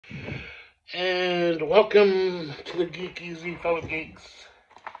And welcome to the Geek Easy, fellow geeks.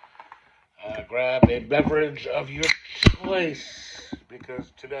 Grab a beverage of your choice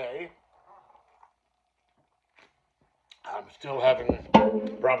because today I'm still having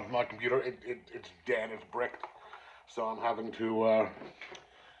problems with my computer. It's dead, it's bricked, so I'm having to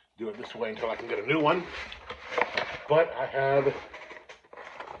do it this way until I can get a new one. But I have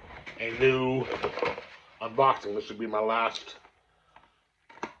a new unboxing. This should be my last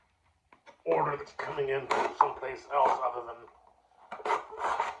order that's coming in from someplace else other than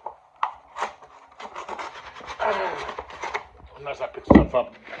unless I pick stuff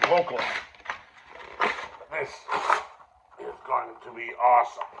up locally. This is going to be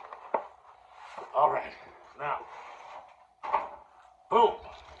awesome. Alright, now, boom.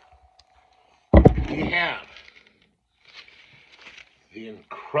 We have the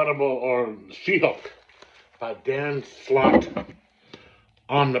incredible, She-Hulk by Dan Slott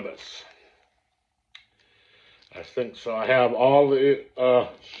omnibus. I think so. I have all the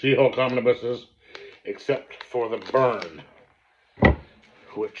She-Hulk omnibuses except for the Burn,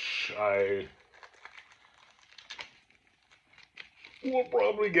 which I will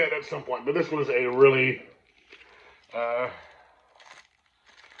probably get at some point. But this was a really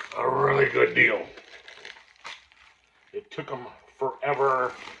good deal. It took them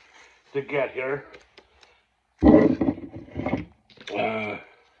forever to get here.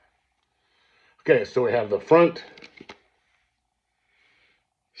 Okay, so we have the front,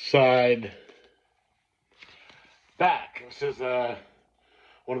 side, back. This is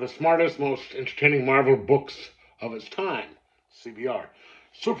one of the smartest, most entertaining Marvel books of its time. CBR.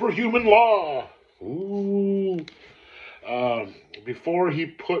 Superhuman Law. Ooh. Before he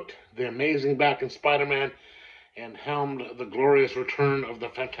put the Amazing back in Spider-Man and helmed the glorious return of the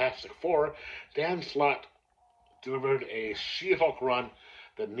Fantastic Four, Dan Slott delivered a She-Hulk run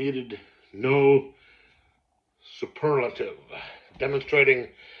that needed no superlative, demonstrating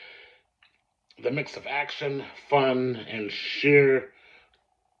the mix of action, fun, and sheer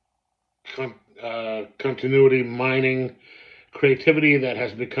continuity mining creativity that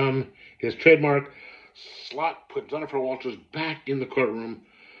has become his trademark. Slott put Jennifer Walters back in the courtroom,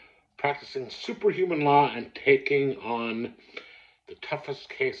 practicing superhuman law and taking on the toughest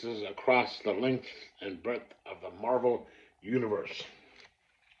cases across the length and breadth of the Marvel Universe.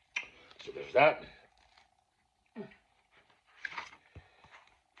 So there's that.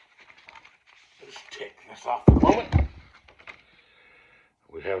 Let's take this off for a moment.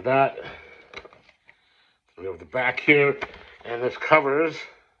 We have that. We have the back here, and this covers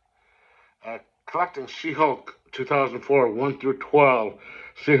collecting She-Hulk 2004 1 through 12,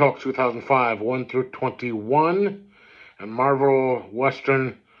 She-Hulk 2005 1 through 21, and Marvel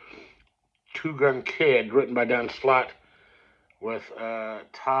Western Two Gun Kid, written by Dan Slott, with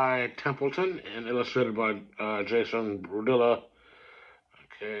Ty Templeton and illustrated by Jason Brudilla.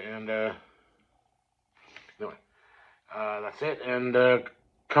 Okay, and anyway, that's it. And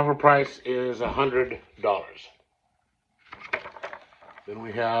cover price is $100. Then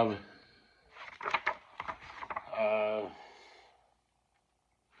we have a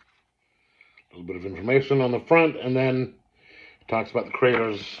little bit of information on the front, and then it talks about the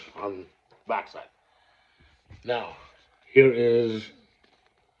creators on the backside. Now, here is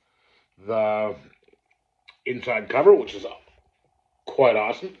the inside cover, which is quite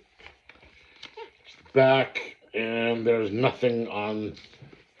awesome. It's the back, and there's nothing on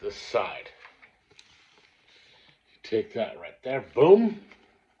the side. Take that right there. Boom.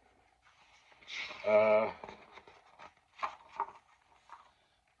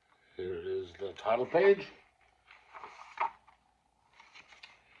 Here is the title page.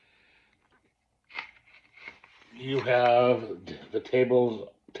 You have the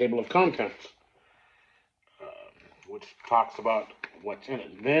table of contents, which talks about what's in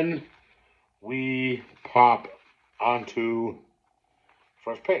it. Then we pop onto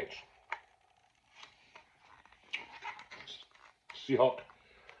first page. She-Hulk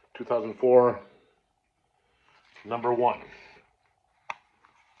 2004, number 1.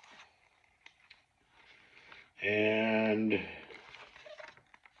 And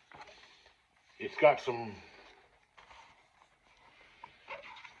it's got some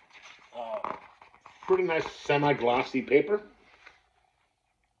pretty nice semi-glossy paper.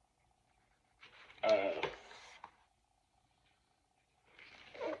 And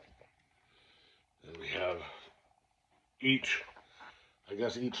we have each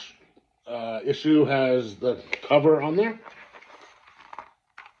issue has the cover on there.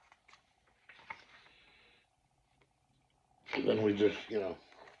 And then we just,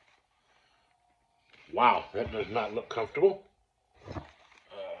 wow, that does not look comfortable.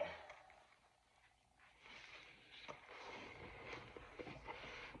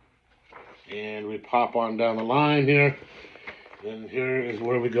 And we pop on down the line here. And here is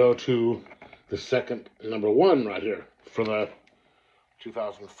where we go to the second #1 right here for the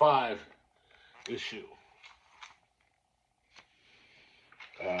 2005 issue.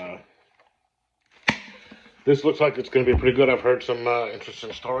 This looks like it's going to be pretty good. I've heard some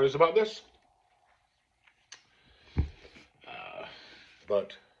interesting stories about this.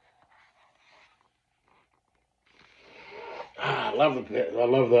 But I love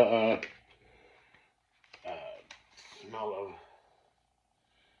the smell of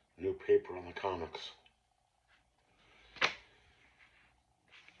new paper on the comics.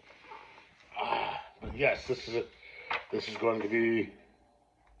 But yes, this is going to be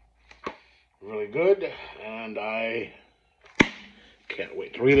really good, and I can't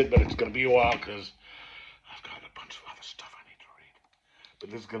wait to read it. But it's going to be a while because I've got a bunch of other stuff I need to read.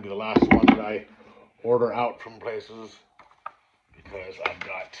 But this is going to be the last one that I order out from places because I've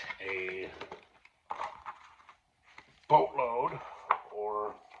got a boatload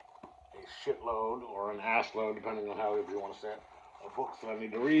or a shitload or an assload, depending on however you want to say it, of books that I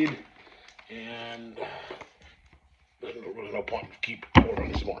need to read, and there's really no point in keep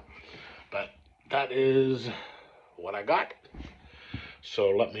ordering some more. But that is what I got. So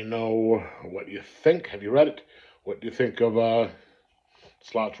let me know what you think. Have you read it? What do you think of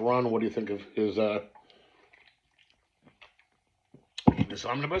Slott's run? What do you think of his this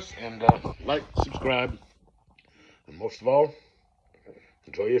omnibus? And like, subscribe, and most of all,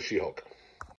 enjoy your She-Hulk.